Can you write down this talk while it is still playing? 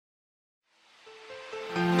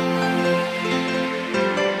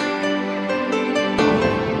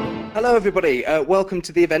Hello, everybody. Welcome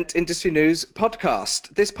to the Event Industry News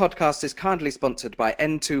podcast. This podcast is kindly sponsored by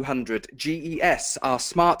N200 GES, our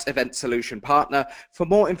smart event solution partner. For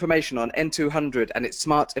more information on N200 and its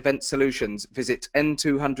smart event solutions, visit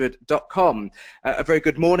n200.com. A very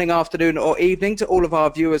good morning, afternoon, or evening to all of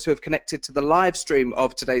our viewers who have connected to the live stream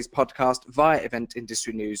of today's podcast via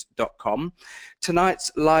eventindustrynews.com.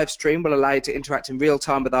 Tonight's live stream will allow you to interact in real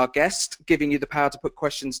time with our guest, giving you the power to put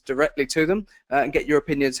questions directly to them and get your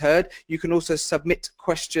opinions heard. You can also submit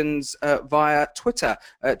questions via Twitter.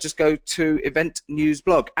 Just go to Event News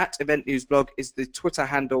Blog. @Event News Blog is the Twitter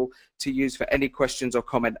handle to use for any questions or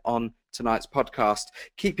comment on tonight's podcast.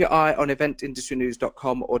 Keep your eye on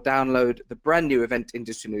eventindustrynews.com or download the brand new Event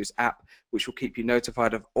Industry News app, which will keep you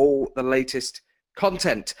notified of all the latest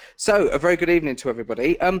content. So a very good evening to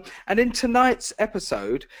everybody. And in tonight's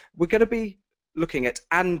episode, we're going to be looking at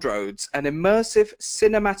Androids, an immersive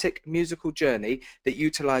cinematic musical journey that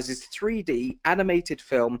utilizes 3D animated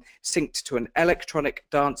film synced to an electronic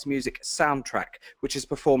dance music soundtrack, which is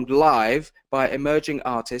performed live by emerging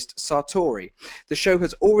artist Sartori. The show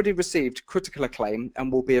has already received critical acclaim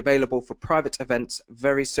and will be available for private events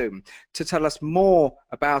very soon. To tell us more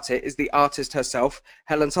about it is the artist herself,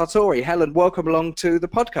 Helen Sartori. Helen, welcome along to the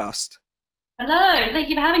podcast. Hello, thank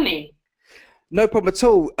you for having me. No problem at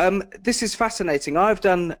all. This is fascinating. I've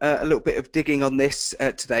done a little bit of digging on this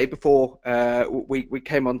today before we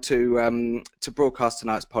came on to broadcast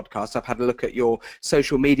tonight's podcast. I've had a look at your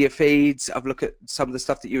social media feeds. I've looked at some of the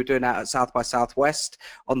stuff that you were doing out at South by Southwest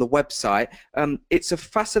on the website. It's a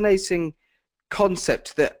fascinating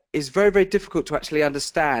concept that is very, very difficult to actually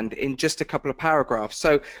understand in just a couple of paragraphs.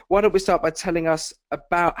 So why don't we start by telling us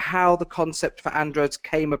about how the concept for Androids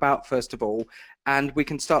came about, first of all, and we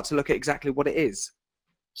can start to look at exactly what it is.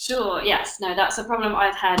 Sure, yes. No, that's a problem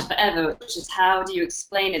I've had forever, which is how do you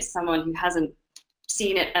explain it to someone who hasn't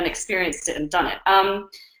seen it and experienced it and done it?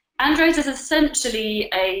 Androids is essentially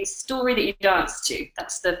a story that you dance to.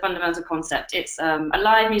 That's the fundamental concept. It's a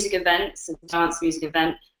live music event, it's a dance music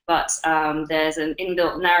event, but there's an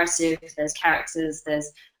inbuilt narrative, there's characters,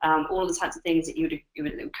 there's all the types of things that you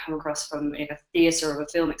would come across from a theatre or a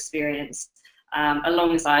film experience.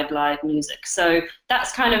 Alongside live music. So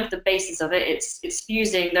that's kind of the basis of it. It's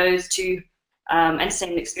fusing those two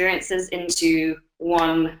entertainment experiences into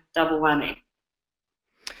one double whammy.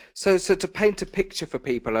 So to paint a picture for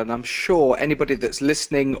people, and I'm sure anybody that's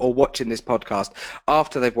listening or watching this podcast,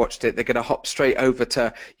 after they've watched it, they're going to hop straight over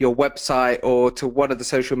to your website or to one of the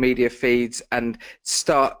social media feeds and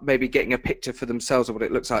start maybe getting a picture for themselves of what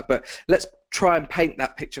it looks like. But let's try and paint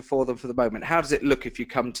that picture for them for the moment. How does it look if you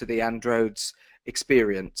come to the Androids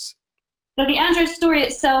experience? So the Android story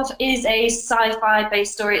itself is a sci-fi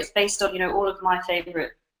based story. It's based on, all of my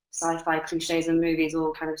favorite sci-fi cliches and movies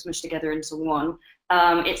all kind of smushed together into one.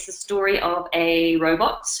 It's the story of a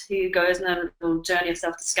robot who goes on a little journey of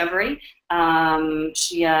self-discovery.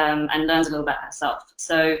 She and learns a little about herself.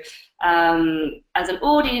 So as an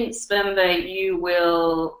audience member, you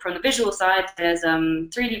will, from the visual side, there's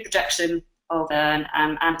 3D projection of an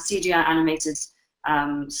CGI animated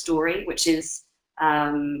story, which is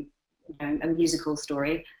a musical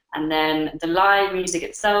story. And then the live music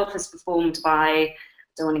itself is performed by,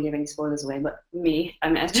 don't want to give any spoilers away, but me.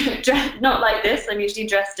 I'm not like this. I'm usually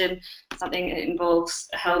dressed in something that involves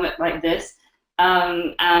a helmet like this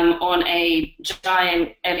on a giant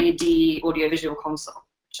LED audiovisual console,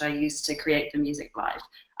 which I use to create the music live.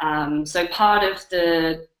 So part of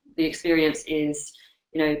the experience is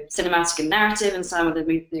cinematic and narrative, and some of the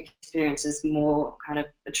music experience is more kind of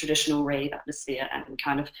a traditional rave atmosphere and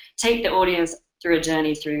kind of take the audience through a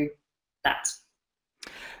journey through that.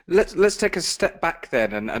 Let's take a step back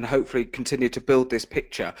then and hopefully continue to build this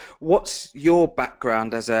picture. What's your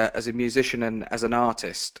background as a musician and as an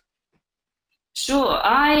artist? Sure.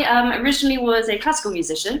 I originally was a classical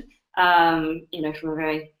musician, from a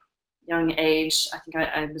very young age. I think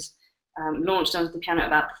I was launched onto the piano at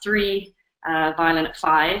about 3, violin at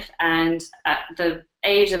 5, and at the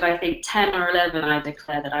age of, I think, 10 or 11, I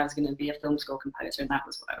declared that I was going to be a film score composer, and that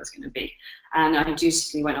was what I was going to be. And I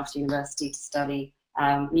dutifully went off to university to study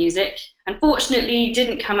music. Unfortunately,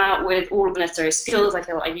 didn't come out with all of the necessary skills I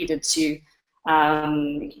felt I needed to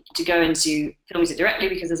go into film music directly,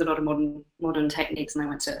 because there's a lot of modern techniques, and I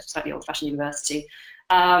went to a slightly old-fashioned university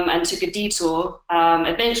and took a detour,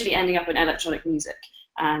 eventually ending up in electronic music.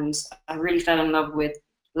 And I really fell in love with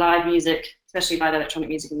live music, especially live electronic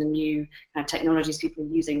music, and the new kind of technologies people are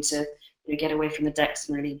using to get away from the decks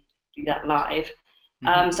and really do that live.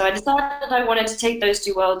 So I decided I wanted to take those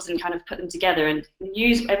two worlds and kind of put them together and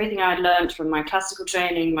use everything I learned from my classical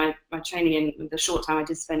training, my training in the short time I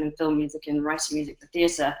did spend in film music and writing music for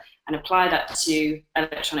theatre, and apply that to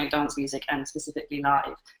electronic dance music and specifically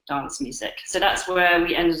live dance music. So that's where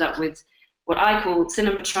we ended up with what I call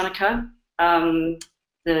cinematronica,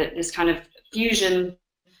 this kind of fusion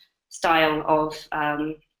style of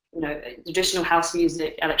traditional house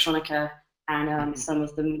music, electronica, and some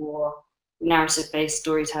of the more narrative-based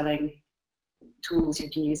storytelling tools you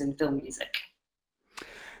can use in film music.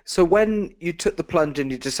 So when you took the plunge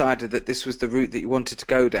and you decided that this was the route that you wanted to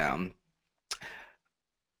go down,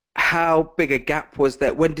 how big a gap was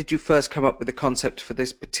there? When did you first come up with the concept for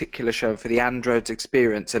this particular show, for the Androids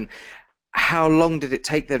experience? And how long did it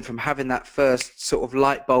take then from having that first sort of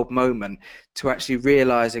light bulb moment to actually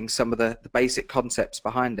realizing some of the basic concepts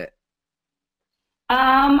behind it?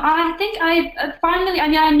 I think I finally,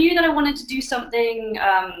 I knew that I wanted to do something,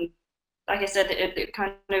 like I said, it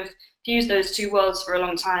kind of fused those two worlds for a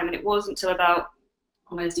long time. And it wasn't until about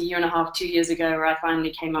almost a year and a half, 2 years ago, where I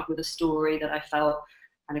finally came up with a story that I felt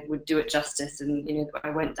kind of would do it justice. And, I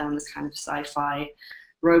went down this kind of sci-fi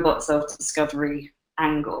robot self-discovery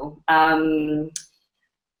angle. I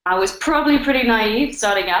was probably pretty naive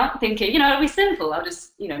starting out, thinking, it'll be simple. I'll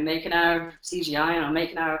just, make an hour of CGI and I'll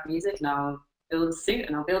make an hour of music and I'll build a suit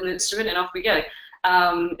and I'll build an instrument and off we go. It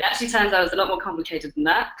actually turns out it's a lot more complicated than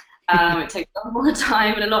that. It takes a lot more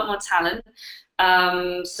time and a lot more talent.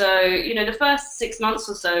 So, the first 6 months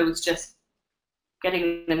or so was just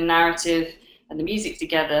getting the narrative and the music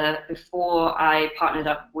together before I partnered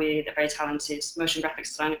up with a very talented motion graphics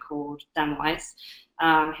designer called Dan Weiss,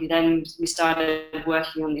 who then we started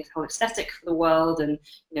working on the whole aesthetic for the world and,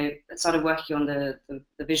 started working on the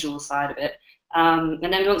visual side of it. And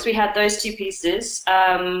then once we had those two pieces,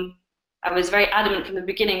 I was very adamant from the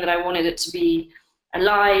beginning that I wanted it to be a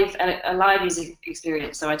live music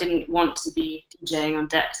experience. So I didn't want to be DJing on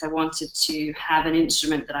decks. I wanted to have an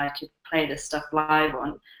instrument that I could play this stuff live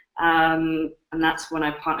on. And that's when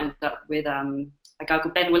I partnered up with a guy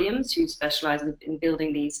called Ben Williams, who specializes in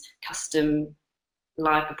building these custom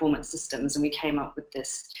live performance systems. And we came up with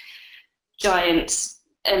this giant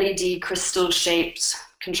LED crystal-shaped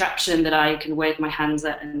contraption that I can wave my hands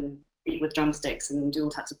at and beat with drumsticks and do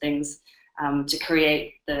all types of things to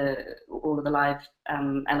create all of the live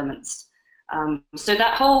elements. So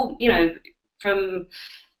that whole, from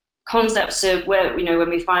concept to where, when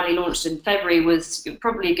we finally launched in February was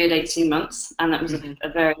probably a good 18 months. And that was a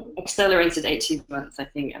very accelerated 18 months. I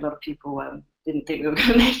think a lot of people didn't think we were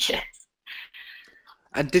going to make it.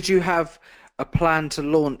 And did you have a plan to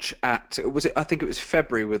launch I think it was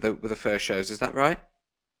February with the first shows, is that right?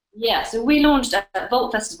 Yeah, so we launched at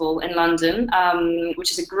Vault Festival in London,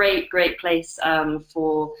 which is a great place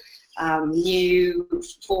for new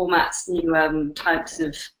formats, new types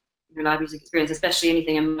of live music experience, especially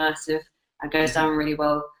anything immersive. It goes down really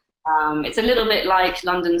well. It's a little bit like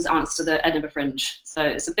London's answer to the Edinburgh Fringe. So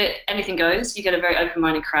it's a bit anything goes. You get a very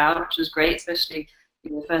open-minded crowd, which was great, especially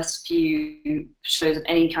the first few shows of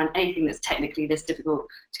anything that's technically this difficult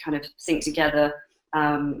to kind of sync together.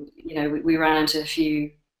 We ran into a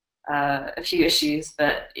few issues,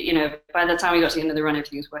 but by the time we got to the end of the run,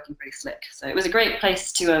 everything was working pretty slick. So it was a great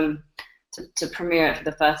place to premiere it for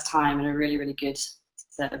the first time in a really, really good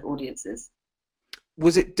set of audiences.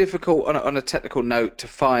 Was it difficult on a technical note to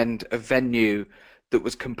find a venue that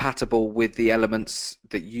was compatible with the elements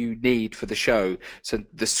that you need for the show? So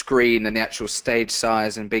the screen and the actual stage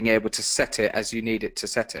size and being able to set it as you need it to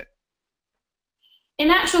set it? In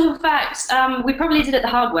actual fact, we probably did it the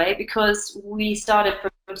hard way because we started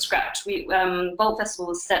from scratch. Vault Festival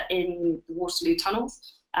was set in the Waterloo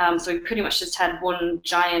tunnels, so we pretty much just had one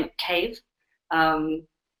giant cave,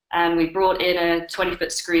 and we brought in a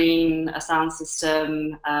 20-foot screen, a sound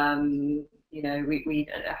system. We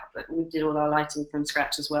did all our lighting from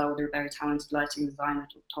scratch as well with a very talented lighting designer,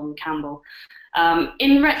 Tom Campbell.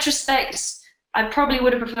 In retrospect, I probably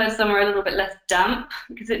would have preferred somewhere a little bit less damp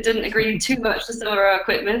because it didn't agree too much to some of our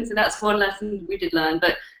equipment. So that's one lesson we did learn.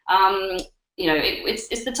 But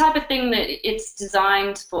it's the type of thing that it's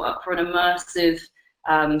designed for an immersive,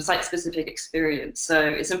 site-specific experience. So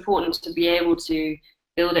it's important to be able to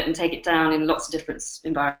build it and take it down in lots of different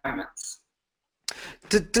environments.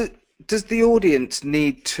 Does the audience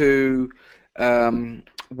need to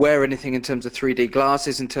wear anything in terms of 3D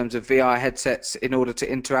glasses, in terms of VR headsets in order to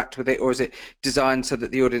interact with it, or is it designed so that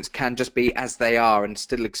the audience can just be as they are and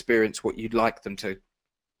still experience what you'd like them to?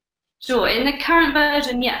 Sure. In the current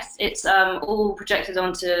version, yes, it's all projected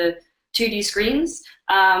onto 2D screens.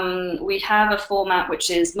 We have a format which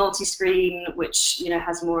is multi-screen, which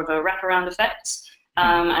has more of a wraparound effect.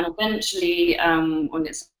 And eventually,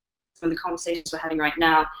 from the conversations we're having right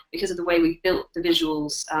now, because of the way we built the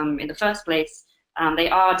visuals in the first place, they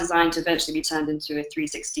are designed to eventually be turned into a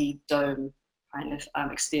 360 dome kind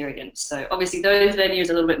of experience. So obviously those venues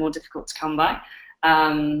are a little bit more difficult to come by,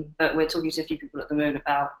 but we're talking to a few people at the moment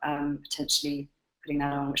about potentially putting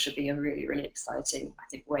that on, which should be a really, really exciting, I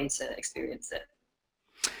think, way to experience it.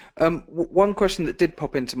 One question that did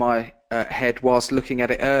pop into my head whilst looking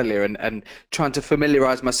at it earlier and trying to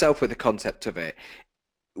familiarize myself with the concept of it.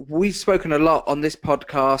 We've spoken a lot on this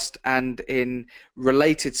podcast and in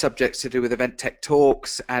related subjects to do with Event Tech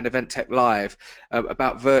Talks and Event Tech Live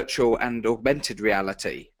about virtual and augmented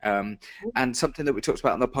reality. And something that we talked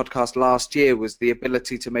about on the podcast last year was the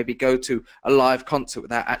ability to maybe go to a live concert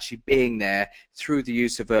without actually being there through the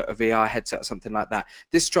use of a VR headset or something like that.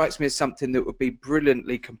 This strikes me as something that would be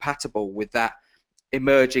brilliantly compatible with that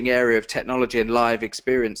emerging area of technology and live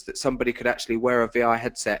experience, that somebody could actually wear a VR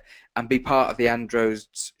headset and be part of the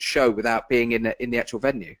Andros show without being in the actual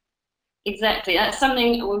venue. Exactly, that's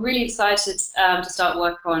something we're really excited to start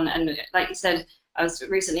work on. And like you said, I was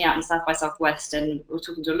recently out in South by Southwest and we're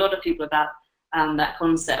talking to a lot of people about that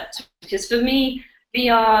concept, because for me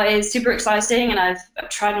VR is super exciting and I've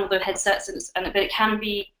tried all the headsets but it can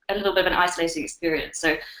be a little bit of an isolating experience.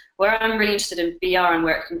 So where I'm really interested in VR and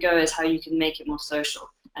where it can go is how you can make it more social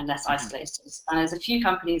and less isolated. And there's a few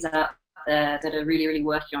companies out there that are really, really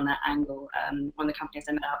working on that angle. One of the companies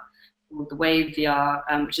I met out called the Wave VR,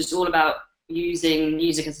 which is all about using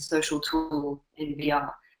music as a social tool in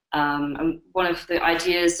VR. And one of the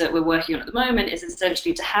ideas that we're working on at the moment is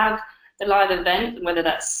essentially to have the live event, whether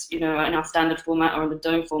that's in our standard format or in the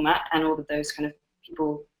dome format, and all of those kind of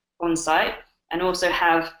people on site, and also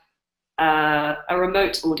have a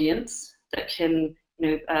remote audience that can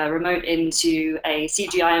remote into a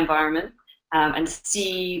CGI environment and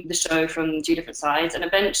see the show from two different sides, and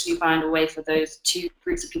eventually find a way for those two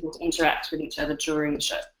groups of people to interact with each other during the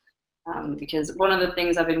show. Because one of the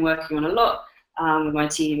things I've been working on a lot with my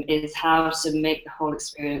team is how to make the whole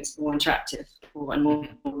experience more interactive and more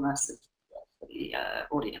immersive for the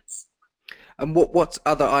audience. And what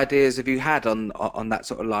other ideas have you had on that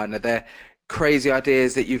sort of line? Are there crazy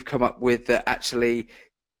ideas that you've come up with that actually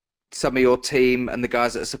some of your team and the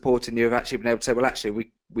guys that are supporting you have actually been able to say, well,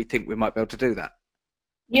 actually, we think we might be able to do that?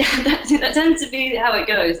 Yeah, that tends to be how it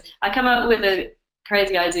goes. I come up with a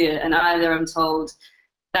crazy idea and either I'm told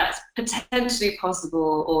that's potentially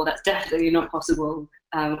possible or that's definitely not possible,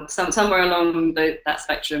 somewhere along that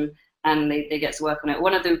spectrum, and they get to work on it.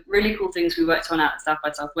 One of the really cool things we worked on at South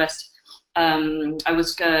by Southwest, I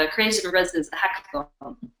was creative in residence at the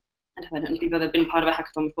hackathon. I don't know if you've ever been part of a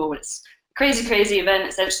hackathon before, but it's a crazy, crazy event.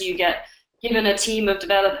 Essentially, you get given a team of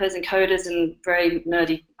developers and coders and very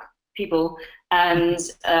nerdy people and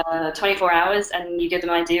 24 hours, and you give them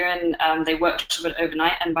an idea, and they workshop it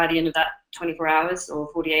overnight, and by the end of that 24 hours or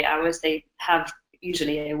 48 hours, they have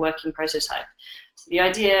usually a working prototype. So the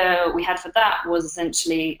idea we had for that was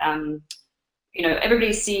essentially,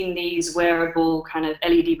 everybody's seen these wearable kind of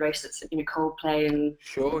LED bracelets that, Coldplay and...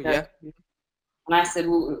 Sure, yeah. And I said,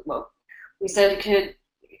 well, we said,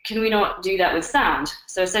 can we not do that with sound?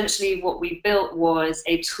 So essentially what we built was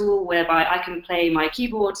a tool whereby I can play my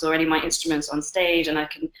keyboards or any of my instruments on stage, and I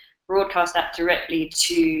can broadcast that directly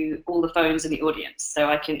to all the phones in the audience. So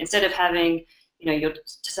I can, instead of having, your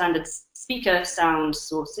standard speaker sound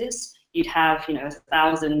sources, you'd have,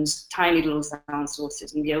 1,000 tiny little sound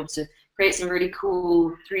sources and be able to create some really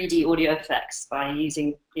cool 3D audio effects by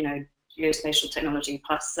using, geospatial technology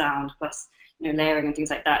plus sound plus layering and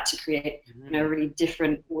things like that to create a really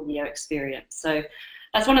different audio experience. So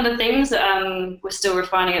that's one of the things that we're still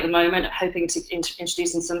refining at the moment, hoping to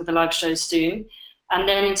introduce in some of the live shows soon. And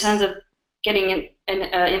then in terms of getting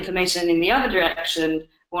information in the other direction,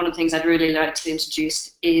 one of the things I'd really like to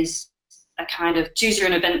introduce is a kind of choose your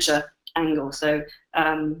own adventure angle. So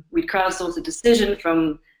we'd crowdsource a decision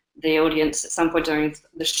from the audience at some point during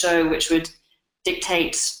the show, which would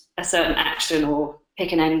dictate a certain action or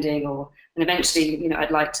pick an ending, and eventually, I'd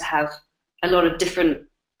like to have a lot of different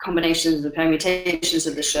combinations and permutations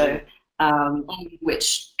of the show,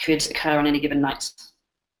 which could occur on any given night.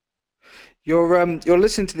 You're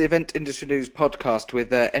listening to the Event Industry News podcast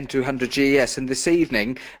with N200 GES, and this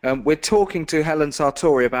evening we're talking to Helen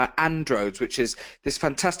Sartori about Andros, which is this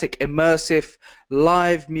fantastic immersive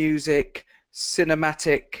live music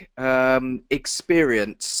cinematic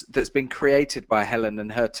experience that's been created by Helen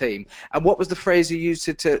and her team. And what was the phrase you used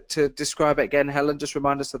to describe it again, Helen? Just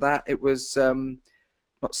remind us of that. It was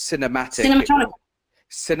not cinematic. Cinematronica.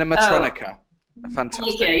 Cinematronica.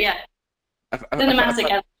 Fantastic. Yeah.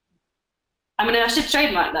 Cinematic. I should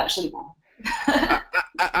trademark that, shouldn't I?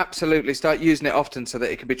 Absolutely, start using it often so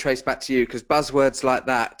that it can be traced back to you, because buzzwords like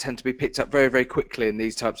that tend to be picked up very, very quickly in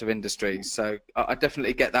these types of industries. So I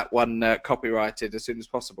definitely get that one copyrighted as soon as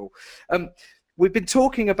possible. Um, we've been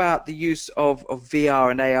talking about the use of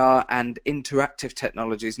VR and AR and interactive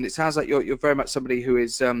technologies, and it sounds like you're very much somebody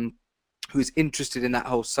who's interested in that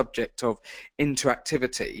whole subject of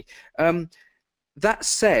interactivity. That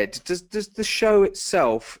said, does the show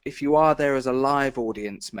itself, if you are there as a live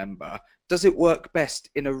audience member, does it work best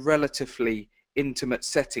in a relatively intimate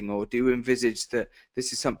setting, or do you envisage that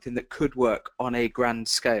this is something that could work on a grand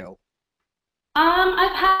scale?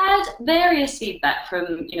 I've had various feedback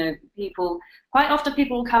from, people. Quite often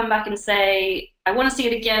people come back and say, I want to see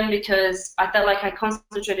it again because I felt like I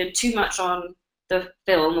concentrated too much on the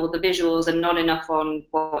film or the visuals and not enough on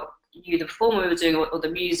what you, the performer, was doing, or the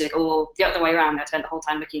music, or the other way around. I spent the whole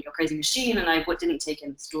time looking at your crazy machine and I didn't take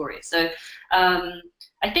in the story. So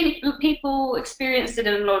I think people experience it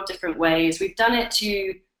in a lot of different ways. We've done it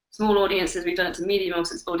to small audiences, we've done it to medium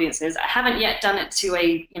audiences. I haven't yet done it to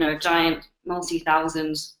a giant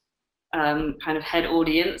multi-thousand kind of head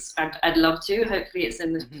audience. I'd love to. Hopefully, it's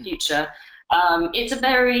in the Mhm. future. It's a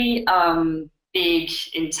very big,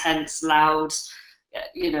 intense, loud,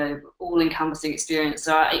 all-encompassing experience.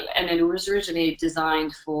 And it was originally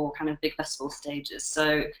designed for kind of big festival stages.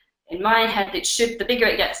 So in my head, the bigger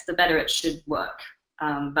it gets, the better it should work.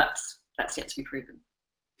 But that's yet to be proven.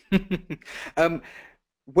 um,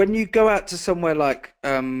 when you go out to somewhere like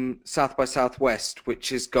South by Southwest, which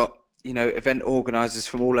has got event organizers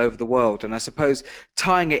from all over the world, and I suppose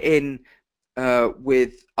tying it in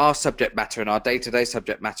with our subject matter and our day-to-day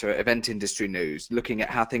subject matter, event industry news, looking at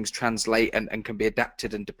how things translate and can be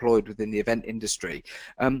adapted and deployed within the event industry.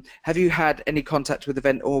 Have you had any contact with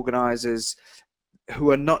event organizers who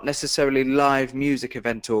are not necessarily live music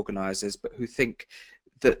event organizers, but who think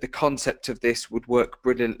that the concept of this would work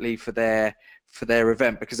brilliantly for their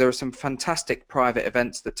event? Because there are some fantastic private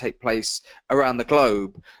events that take place around the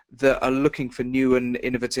globe that are looking for new and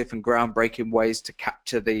innovative and groundbreaking ways to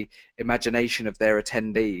capture the imagination of their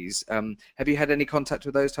attendees. Have you had any contact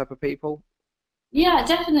with those type of people? Yeah,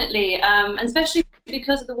 definitely, and especially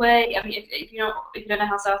because of the way. I mean, if you don't know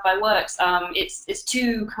how South by works, it's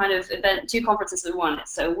two conferences in one.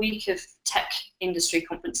 It's a week of tech industry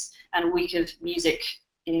conference and a week of music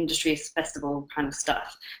industry festival kind of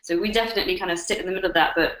stuff. So we definitely kind of sit in the middle of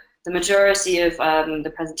that, but the majority of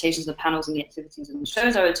the presentations, the panels, and the activities and the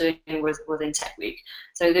shows I was doing was in Tech Week.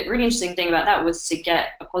 So the really interesting thing about that was to get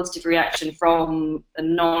a positive reaction from the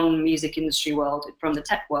non-music industry world, from the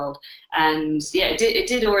tech world, and yeah,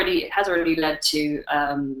 it has already led to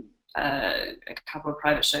a couple of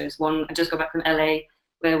private shows. One, I just got back from LA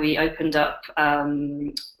where we opened up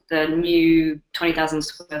the new 20,000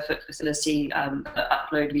 square foot facility,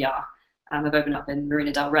 Upload VR. Have opened up in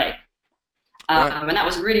Marina Del Rey. Right. And that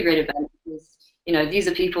was a really great event because, these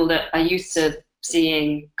are people that are used to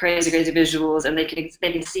seeing crazy, crazy visuals, and they can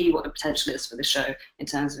see what the potential is for the show in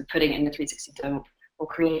terms of putting it in the 360 dome or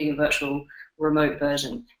creating a virtual remote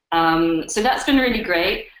version. So that's been really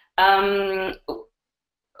great. Having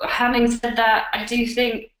said that, I do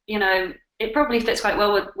think, it probably fits quite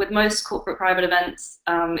well with most corporate private events.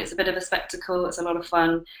 It's a bit of a spectacle. It's a lot of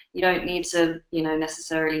fun. You don't need to,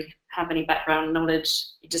 necessarily have any background knowledge.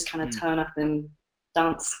 You just kind of Mm. turn up and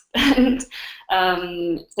dance. And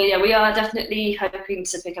so yeah, we are definitely hoping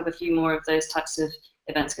to pick up a few more of those types of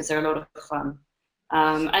events because they're a lot of fun.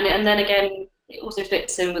 And then again, it also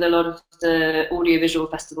fits in with a lot of the audiovisual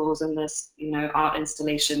festivals and this, art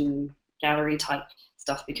installation gallery type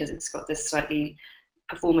stuff because it's got this slightly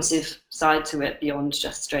performative side to it beyond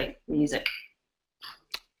just straight music.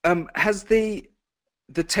 Has the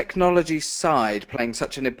technology side playing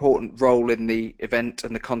such an important role in the event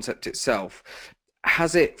and the concept itself,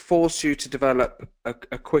 has it forced you to develop a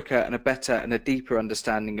quicker and a better and a deeper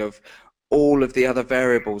understanding of all of the other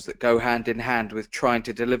variables that go hand in hand with trying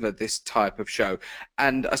to deliver this type of show?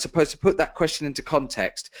 And I suppose to put that question into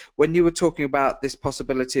context, when you were talking about this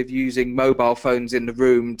possibility of using mobile phones in the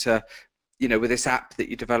room to with this app that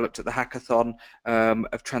you developed at the hackathon,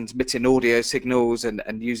 of transmitting audio signals and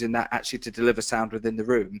using that actually to deliver sound within the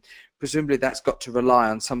room, presumably that's got to rely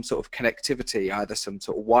on some sort of connectivity, either some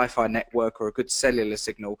sort of Wi-Fi network or a good cellular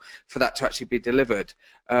signal for that to actually be delivered.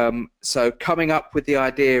 So coming up with the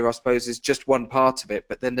idea, I suppose, is just one part of it,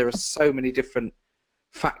 but then there are so many different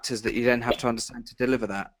factors that you then have to understand to deliver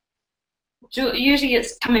that. Usually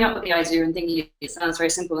it's coming up with the idea and thinking it sounds very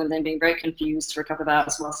simple and then being very confused for a couple of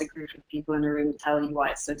hours whilst a group of people in a room tell you why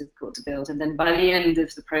it's so difficult to build. And then by the end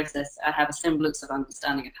of the process, I have a semblance of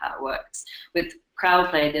understanding of how it works. With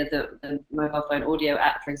Crowdplay, the mobile phone audio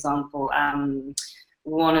app, for example,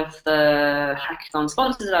 one of the hackathon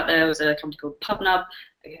sponsors out there was a company called PubNub,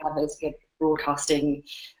 who have a broadcasting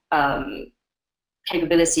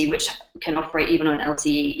capability which can operate even on LTE,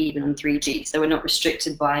 even on 3G. So we're not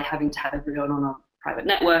restricted by having to have everyone on a private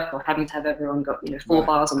network or having to have everyone got 4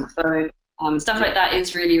 bars on the phone. Stuff like that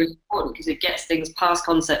is really, really important because it gets things past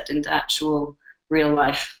concept into actual real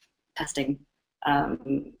life testing.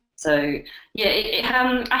 So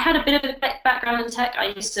yeah, I had a bit of a background in tech. I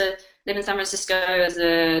used to live in San Francisco as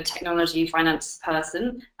a technology finance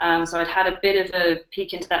person. So I'd had a bit of a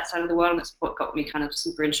peek into that side of the world. That's what got me kind of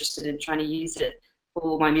super interested in trying to use it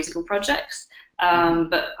for my musical projects.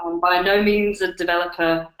 But I'm by no means a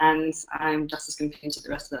developer, and I'm just as confused as the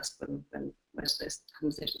rest of us when most of those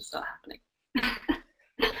conversations start happening.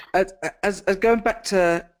 As going back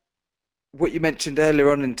to what you mentioned earlier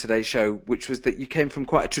on in today's show, which was that you came from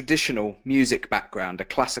quite a traditional music background, a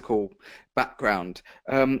classical background.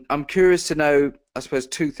 I'm curious to know, I suppose,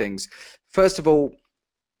 2 things. First of all,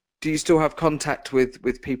 do you still have contact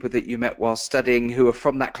with people that you met while studying who are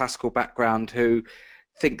from that classical background, who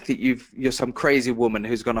think that you're some crazy woman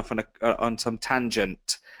who's gone off on some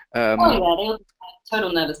tangent? Oh yeah, they all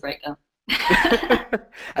total nervous breakdown.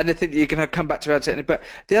 And I think that you can come back to it. But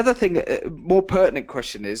the other thing, more pertinent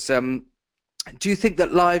question is, do you think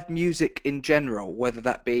that live music in general, whether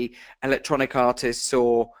that be electronic artists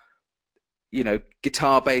or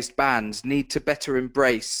guitar-based bands, need to better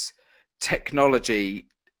embrace technology,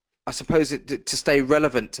 I suppose, to stay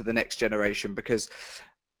relevant to the next generation? Because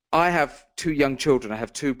I have 2 young children. I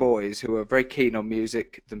have 2 boys who are very keen on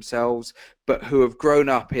music themselves, but who have grown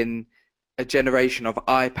up in a generation of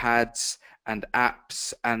iPads and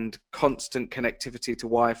apps and constant connectivity to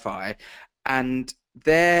Wi-Fi, and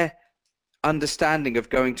their understanding of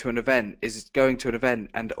going to an event is going to an event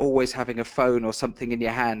and always having a phone or something in your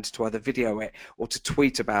hand to either video it or to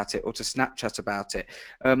tweet about it or to Snapchat about it.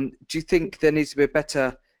 Do you think there needs to be a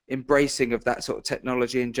better embracing of that sort of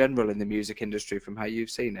technology in general in the music industry from how you've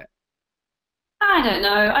seen it? I don't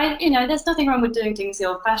know. There's nothing wrong with doing things the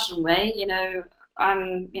old-fashioned way.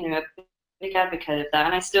 I'm, a big advocate of that,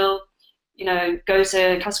 and I still, go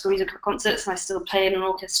to classical music concerts, and I still play in an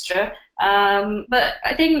orchestra. But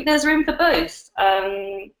I think there's room for both.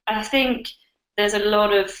 I think there's a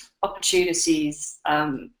lot of opportunities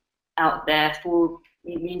out there for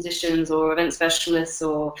musicians or event specialists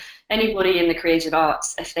or anybody in the creative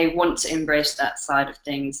arts if they want to embrace that side of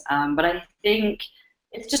things. But I think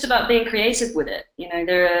it's just about being creative with it.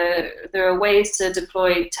 There are ways to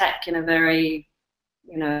deploy tech in a very,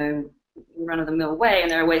 run-of-the-mill way,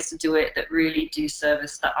 and there are ways to do it that really do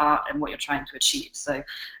service the art and what you're trying to achieve. So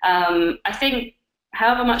I think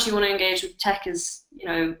however much you want to engage with tech is,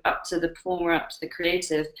 up to the performer, up to the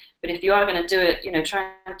creative. But if you are going to do it,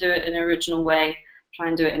 try and do it in an original way. Try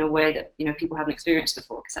and do it in a way that people haven't experienced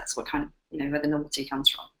before, because that's what kind of where the novelty comes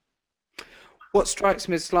from. What strikes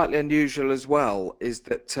me as slightly unusual as well is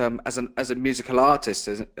that as a musical artist,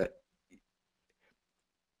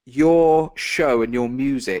 your show and your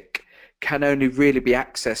music can only really be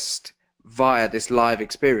accessed via this live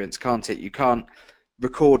experience, can't it? You can't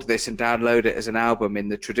record this and download it as an album in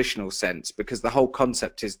the traditional sense, because the whole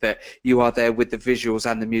concept is that you are there with the visuals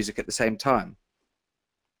and the music at the same time.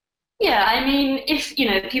 Yeah, I mean, if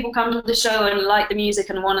people come to the show and like the music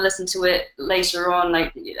and want to listen to it later on, I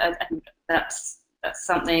think that's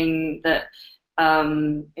something that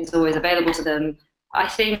is always available to them. I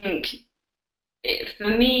think for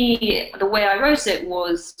me, the way I wrote it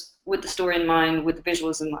was with the story in mind, with the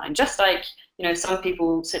visuals in mind. Just like some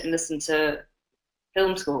people sit and listen to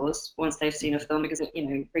film scores once they've seen a film because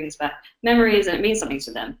it brings back memories and it means something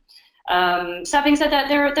to them. So having said that,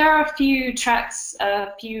 there are a few tracks,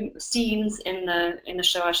 a few scenes in the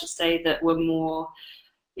show, I should say, that were more,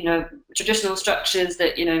 traditional structures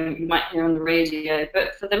that you might hear on the radio.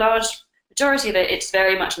 But for the large majority of it, it's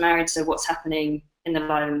very much married to what's happening in the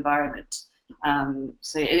live environment.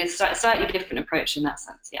 So it is a slightly different approach in that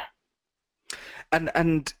sense, yeah.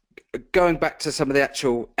 And going back to some of the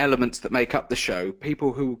actual elements that make up the show,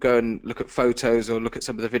 people who go and look at photos or look at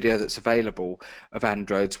some of the video that's available of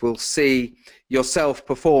Androids will see yourself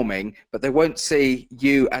performing, but they won't see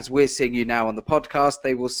you as we're seeing you now on the podcast.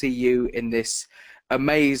 They will see you in this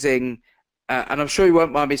amazing, and I'm sure you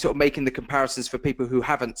won't mind me sort of making the comparisons for people who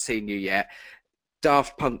haven't seen you yet.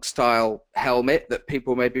 Daft Punk style helmet that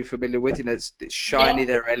people may be familiar with. You know, it's shiny, Yeah.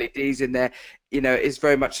 there are LEDs in there. You know, it's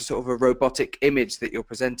very much a sort of a robotic image that you're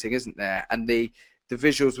presenting, isn't there? And the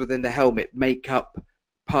visuals within the helmet make up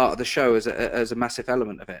part of the show as a massive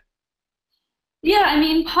element of it. Yeah, I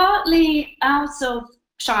mean, partly out of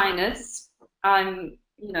shyness,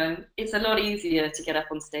 it's a lot easier to get up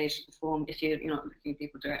on stage and perform if you're not looking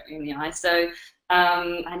people directly in the eye. So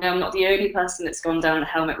I know I'm not the only person that's gone down the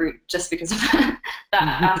helmet route just because of that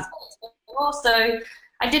aspect. But also,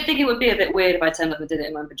 I did think it would be a bit weird if I turned up and did it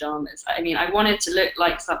in my pajamas. I mean, I wanted to look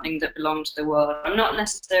like something that belonged to the world. I'm not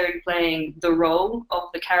necessarily playing the role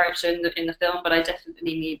of the character in the film, but I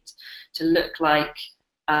definitely need to look like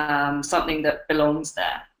something that belongs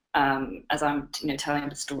there as I'm telling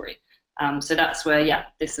the story. So that's where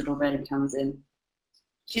this little baby comes in.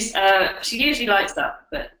 She usually likes that,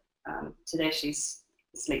 but today she's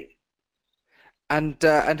asleep. And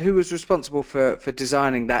who was responsible for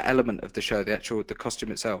designing that element of the show, the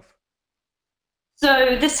costume itself?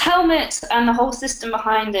 So this helmet and the whole system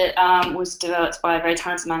behind it was developed by a very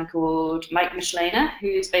talented man called Mike Michelena,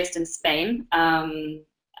 who's based in Spain.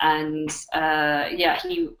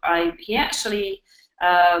 He actually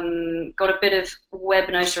got a bit of web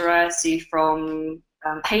notoriety from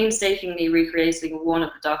painstakingly recreating one of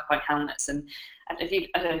the Daft Punk helmets. And I don't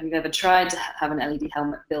know if you've ever tried to have an LED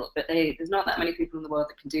helmet built, but there's not that many people in the world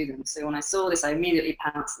that can do them. So when I saw this, I immediately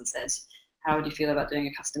pounced and said, how would you feel about doing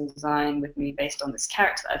a custom design with me based on this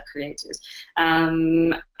character that I've created?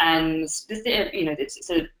 And this,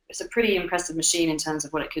 it's a pretty impressive machine in terms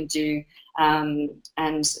of what it can do,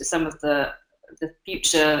 and some of the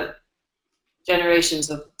future generations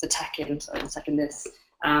of the tech in this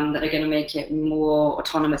that are going to make it more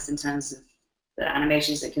autonomous in terms of the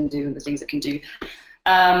animations it can do and the things it can do.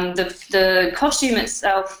 The costume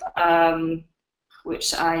itself,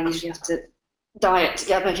 which I usually have to diet to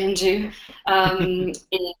get back into,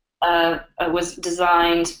 was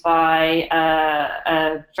designed by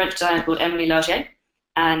a French designer called Emily Largier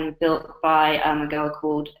and built by a girl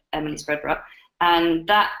called Emily Spreadborough. And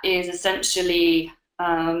that is essentially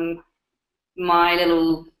my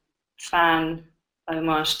little fan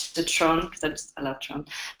homage to Tron, because I love Tron.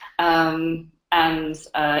 And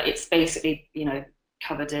it's basically,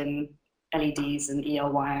 covered in LEDs and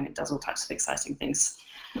ELY, and it does all types of exciting things.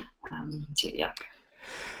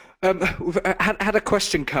 We've had a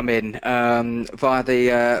question come in via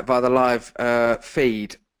the live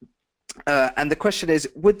feed, and the question is: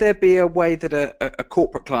 would there be a way that a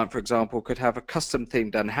corporate client, for example, could have a custom theme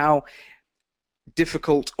done? How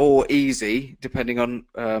difficult or easy, depending on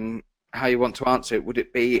how you want to answer it, would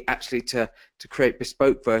it be actually to create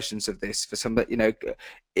bespoke versions of this for some that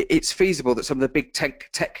it's feasible that some of the big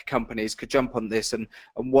tech companies could jump on this and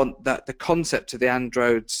want that the concept of the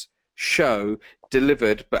Androids show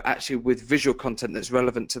delivered, but actually with visual content that's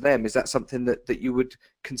relevant to them? Is that something that you would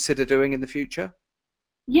consider doing in the future?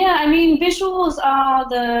 Yeah, I mean, visuals are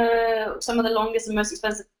some of the longest and most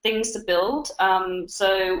expensive things to build.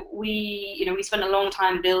 So we spent a long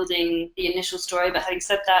time building the initial story, but having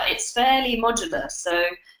said that, it's fairly modular. So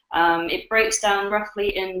it breaks down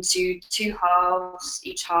roughly into two halves.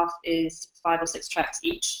 Each half is 5 or 6 tracks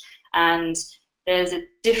each, and there's a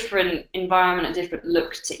different environment, a different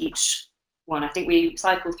look to each one. I think we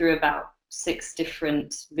cycle through about 6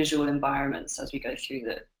 different visual environments as we go through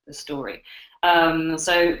the story.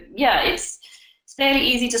 So yeah, it's fairly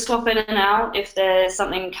easy to swap in and out if there's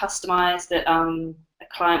something customized that a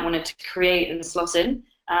client wanted to create and slot in.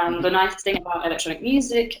 The nice thing about electronic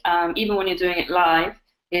music, even when you're doing it live,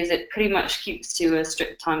 is it pretty much keeps to a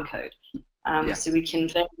strict time code. So we can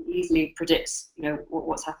very easily predict,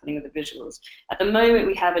 what's happening with the visuals. At the moment,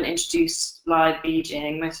 we haven't introduced live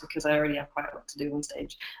DJing, mostly because I already have quite a lot to do on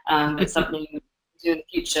stage. It's something we'll do in the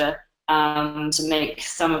future to make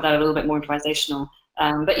some of that a little bit more improvisational.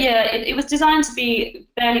 But yeah, it was designed to be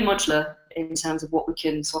fairly modular in terms of what we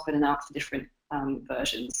can swap in and out for different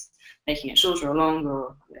versions, making it shorter or longer,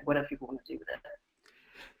 or whatever people want to do with it.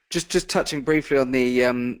 Just touching briefly on the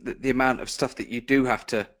amount of stuff that you do have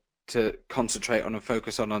to concentrate on and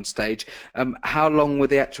focus on stage. How long were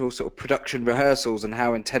the actual sort of production rehearsals, and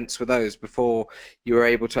how intense were those before you were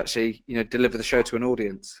able to actually deliver the show to an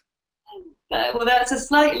audience? Well, that's a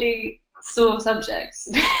slightly sore subject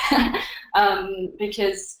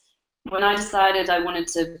because when I decided I wanted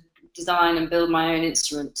to design and build my own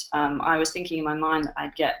instrument, I was thinking in my mind that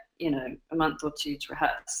I'd get a month or 2 to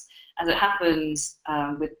rehearse. As it happens,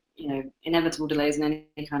 with inevitable delays in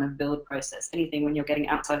any kind of build process, anything when you're getting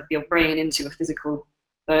outside of your brain into a physical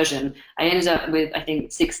version. I ended up with, I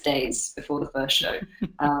think, 6 days before the first show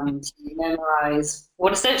to memorize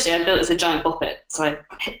what essentially I built as a giant boppet. So I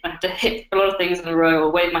had to hit a lot of things in a row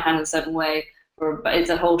or wave my hand in a certain way. But it's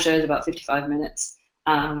a whole show is about 55 minutes.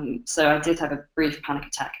 So I did have a brief panic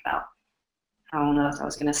attack about how on earth I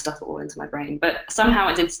was going to stuff it all into my brain. But somehow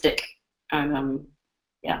it did stick. And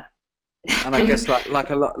yeah. And I guess like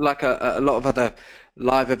a lot of other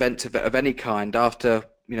live events of any kind, after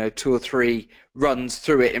 2 or 3 runs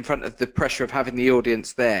through it in front of the pressure of having the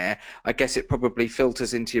audience there, I guess it probably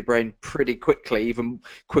filters into your brain pretty quickly, even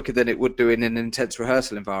quicker than it would do in an intense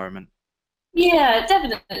rehearsal environment. Yeah,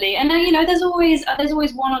 definitely. And then, there's always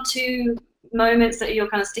 1 or 2 moments that are your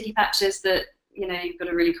kind of sticky patches that you've got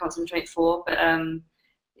to really concentrate for. But then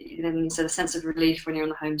there's a sense of relief when you're on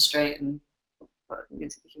the home straight and you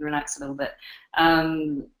can relax a little bit.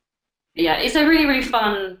 Yeah, it's a really, really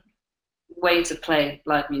fun way to play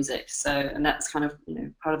live music. So, and that's kind of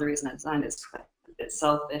part of the reason I designed it. It's quite a bit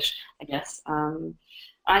selfish, I guess.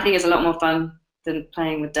 I think it's a lot more fun than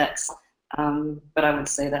playing with decks. But I would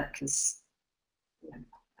say that because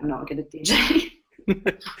I'm not a good at DJ.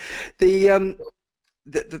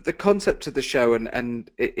 The concept of the show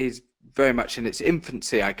and it is very much in its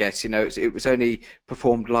infancy, I guess. It was only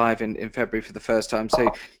performed live in February for the first time,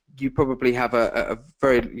 so you probably have a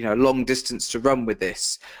very long distance to run with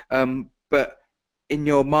this. But in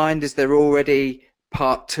your mind, is there already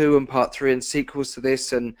part 2 and part 3 and sequels to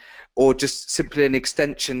this, or just simply an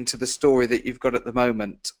extension to the story that you've got at the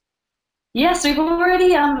moment? Yes, we've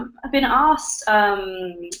already been asked,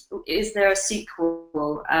 is there a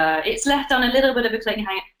sequel? It's left on a little bit of a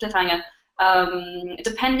cliffhanger.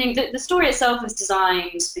 Depending, the story itself is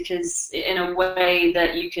designed because in a way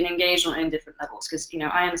that you can engage on it in different levels. Because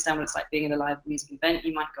I understand what it's like being at a live music event.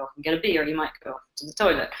 You might go off and get a beer, you might go off to the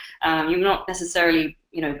toilet. You're not necessarily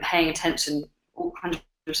paying attention 100%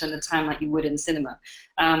 of the time like you would in cinema.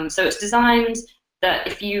 So it's designed that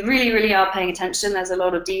if you really, really are paying attention, there's a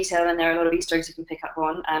lot of detail and there are a lot of Easter eggs you can pick up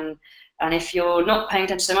on. And if you're not paying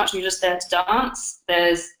attention so much and you're just there to dance,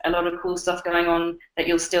 there's a lot of cool stuff going on that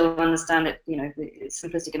you'll still understand. It's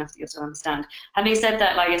simplistic enough that you'll still understand. Having said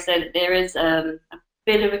that, like I said, there is a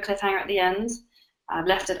bit of a cliffhanger at the end. I've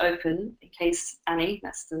left it open in case Annie,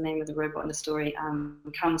 that's the name of the robot in the story,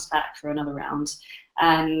 comes back for another round.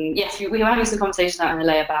 And yes, we were having some conversations out in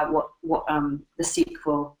LA about what the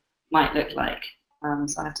sequel might look like.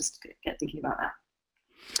 So I have to get thinking about that.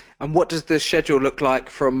 And what does the schedule look like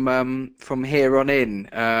from here on in?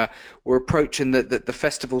 We're approaching the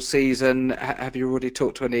festival season. Have you already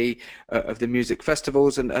talked to any of the music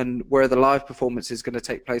festivals, and where are the live performances going to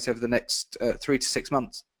take place over the next 3 to 6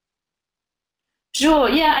 months? Sure,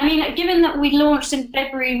 yeah. I mean, given that we launched in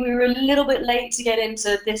February, we were a little bit late to get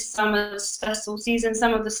into this summer's festival season.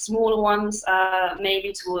 Some of the smaller ones,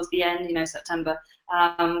 maybe towards the end, September.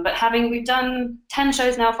 But we've done 10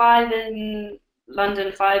 shows now, 5 in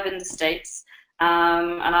London, 5 in the States.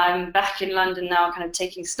 And I'm back in London now, kind of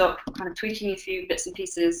taking stock, kind of tweaking a few bits and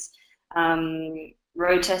pieces,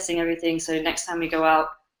 road testing everything. So next time we go out,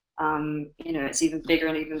 it's even bigger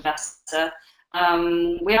and even better.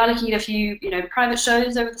 We are looking at a few, private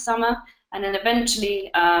shows over the summer. And then eventually,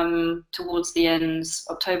 towards the end,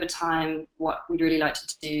 October time, what we'd really like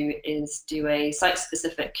to do is do a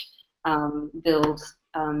site-specific build,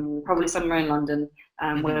 probably somewhere in London,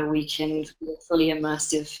 where we can do a fully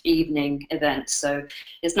immersive evening event. So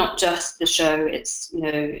it's not just the show, it's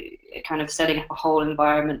kind of setting up a whole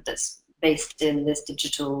environment that's based in this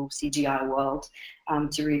digital CGI world,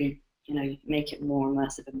 to really make it more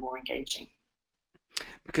immersive and more engaging.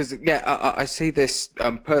 Because I see this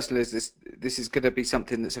personally as this is going to be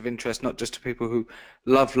something that's of interest not just to people who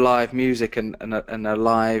love live music and a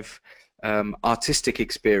live artistic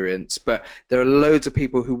experience, but there are loads of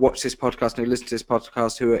people who watch this podcast and who listen to this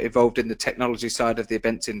podcast who are involved in the technology side of the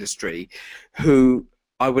events industry, who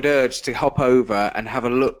I would urge to hop over and have a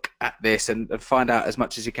look at this and find out as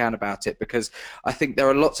much as you can about it, because I think there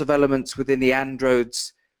are lots of elements within the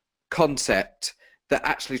Androids concept that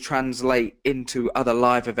actually translate into other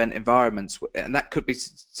live event environments, and that could be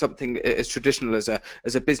something as traditional as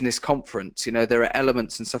a business conference. There are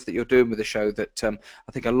elements and stuff that you're doing with the show that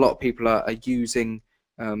I think a lot of people are using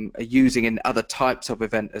in other types of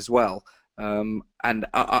event as well. And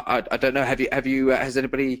I don't know, has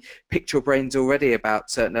anybody picked your brains already about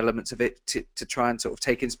certain elements of it to try and sort of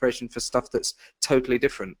take inspiration for stuff that's totally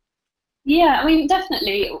different? Yeah, I mean,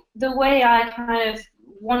 definitely. The way I kind of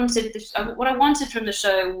wanted what I wanted from the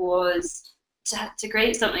show was to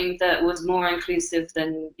create something that was more inclusive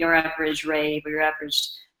than your average rave or your average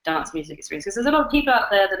dance music experience, because there's a lot of people out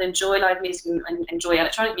there that enjoy live music and enjoy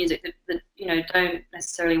electronic music that don't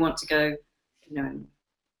necessarily want to go and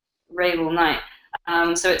rave all night.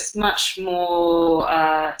 So it's much more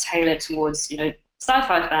tailored towards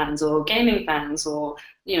sci-fi fans or gaming fans or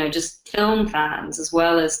just film fans, as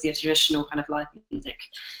well as the traditional kind of live music.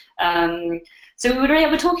 So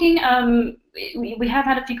we're talking. We have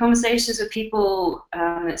had a few conversations with people.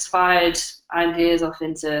 It's fired ideas off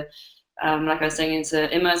into, like I was saying, into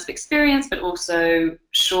immersive experience, but also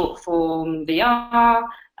short form VR.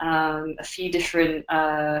 A few different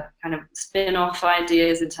kind of spin-off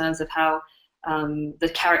ideas in terms of how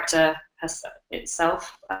the character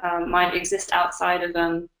itself might exist outside of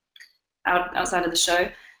outside of the show.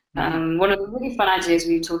 One of the really fun ideas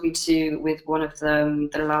we were talking to with one of the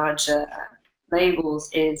larger labels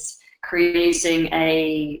is creating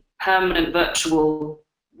a permanent virtual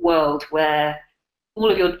world where all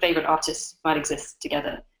of your favorite artists might exist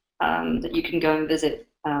together, that you can go and visit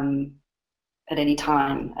at any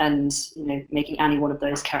time, and making any one of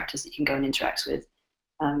those characters that you can go and interact with.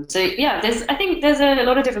 So yeah, I think there's a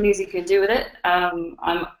lot of different things you can do with it. I'm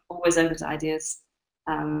always open to ideas.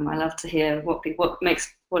 I love to hear what it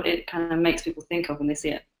kind of makes people think of when they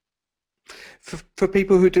see it. For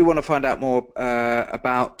people who do want to find out more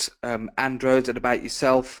about Androids and about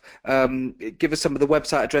yourself, give us some of the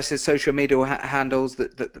website addresses, social media handles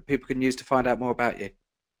that people can use to find out more about you.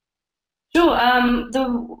 Sure. The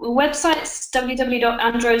website's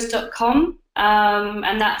www.androids.com,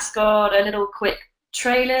 and that's got a little quick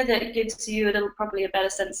trailer that gives you probably a better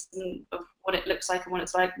sense of what it looks like and what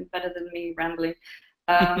it's like, better than me rambling.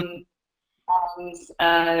 And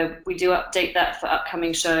we do update that for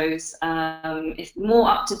upcoming shows. If more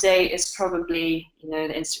up to date is probably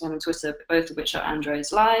the Instagram and Twitter, both of which are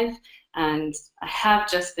Androids Live. And I have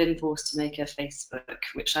just been forced to make a Facebook,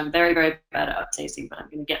 which I'm very, very bad at updating, but I'm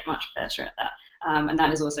going to get much better at that. And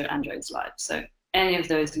that is also Androids Live. So any of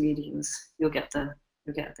those mediums, you'll get the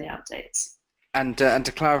updates. And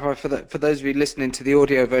to clarify, for those of you listening to the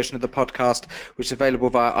audio version of the podcast, which is available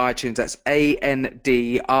via iTunes, that's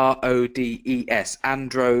ANDRODES.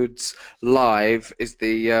 Androids Live is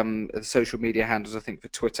the social media handles, I think, for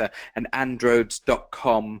Twitter, and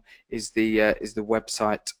androids.com is the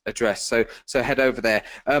website address. So head over there.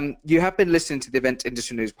 You have been listening to the Event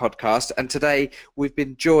Industry News podcast, and today we've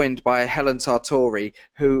been joined by Helen Sartori,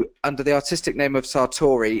 who, under the artistic name of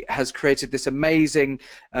Sartori, has created this amazing.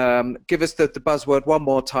 Give us the buzzword one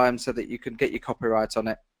more time so that you can get your copyright on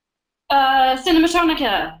it.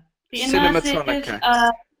 Cinematronica. The immersive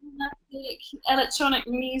Cinematronica. electronic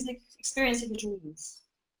music experience of your dreams.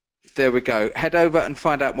 There we go. Head over and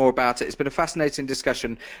find out more about it. It's been a fascinating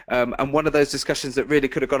discussion, and one of those discussions that really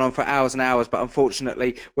could have gone on for hours and hours, but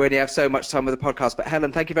unfortunately we only have so much time with the podcast. But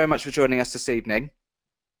Helen, thank you very much for joining us this evening.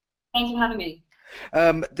 Thank you for having me.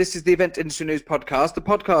 This is the Event Industry News podcast. The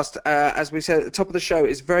podcast, as we said at the top of the show,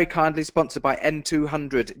 is very kindly sponsored by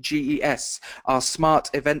N200 GES, our smart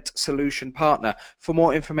event solution partner. For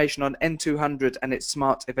more information on N200 and its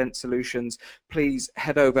smart event solutions, please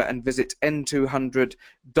head over and visit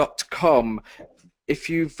n200.com. If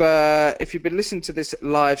you've been listening to this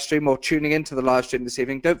live stream or tuning into the live stream this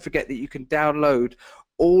evening, don't forget that you can download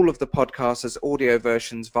all of the podcasts as audio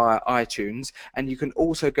versions via iTunes, and you can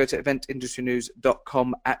also go to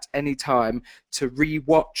eventindustrynews.com at any time to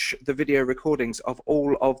re-watch the video recordings of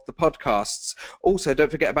all of the podcasts. Also,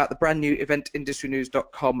 don't forget about the brand new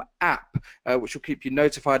eventindustrynews.com app, which will keep you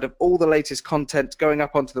notified of all the latest content going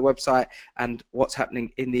up onto the website and what's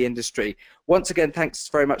happening in the industry. Once again, thanks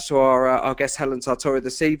very much to our guest Helen Sartori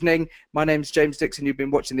this evening. My name's James Dixon. You've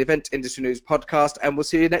been watching the Event Industry News podcast, and we'll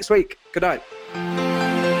see you next week. Good night.